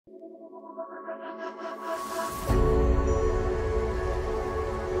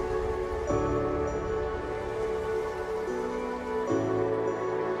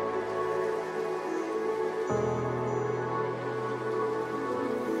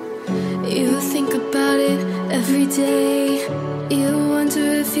think about it every day. You wonder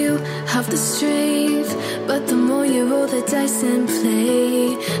if you have the strength, but the more you roll the dice and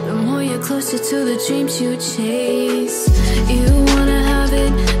play, the more you're closer to the dreams you chase. You wanna have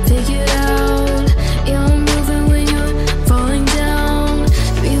it figured out. You're moving when you're falling down.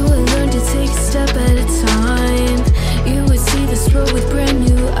 You would learn to take a step at a time. You would see this road with brand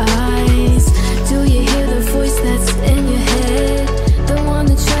new eyes. Do you hear the voice that's in your head? The one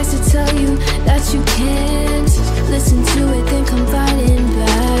that tries to tell you that you can't. Listen to it, then come fighting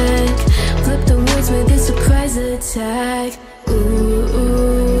back. Flip the words with a surprise attack. Ooh,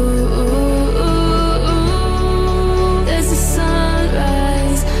 ooh, ooh, ooh. There's a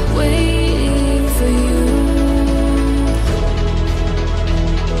sunrise waiting for you.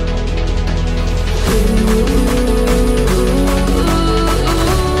 Ooh,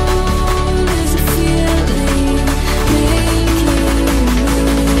 there's a feeling making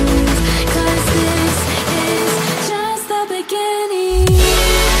moves. 'Cause this is just the beginning.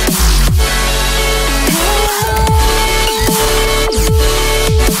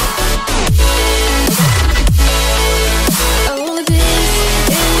 Oh, this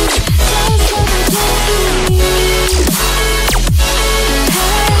is just the beginning.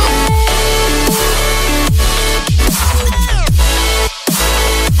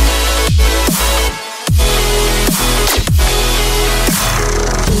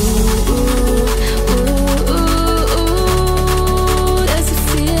 There's a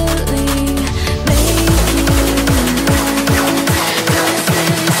feeling making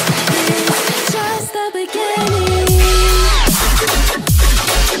just the beginning.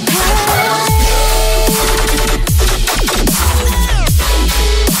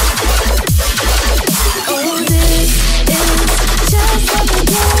 Oh, this is just the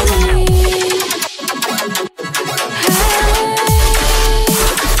beginning.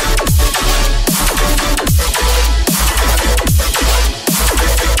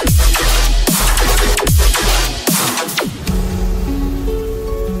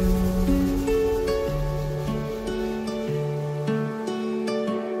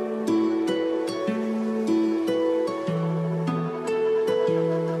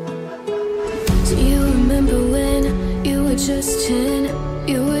 Do you remember when you were just 10?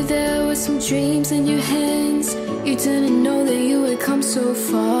 You were there with some dreams in your hands. You didn't know that you had come so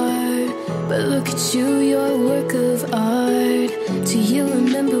far, but look at you, you're a work of art. Do you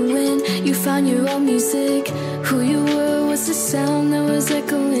remember when you found your own music? Who you were was the sound that was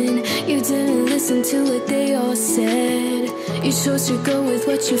echoing. You didn't listen to what they all said. You chose to go with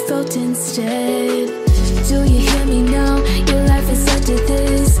what you felt instead. Do you hear me now? Your life is led to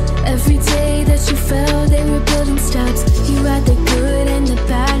this. Every day that you fell, they were building steps. You had the good and the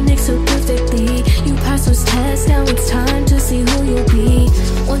bad mixed so perfectly. You passed those tests, now it's time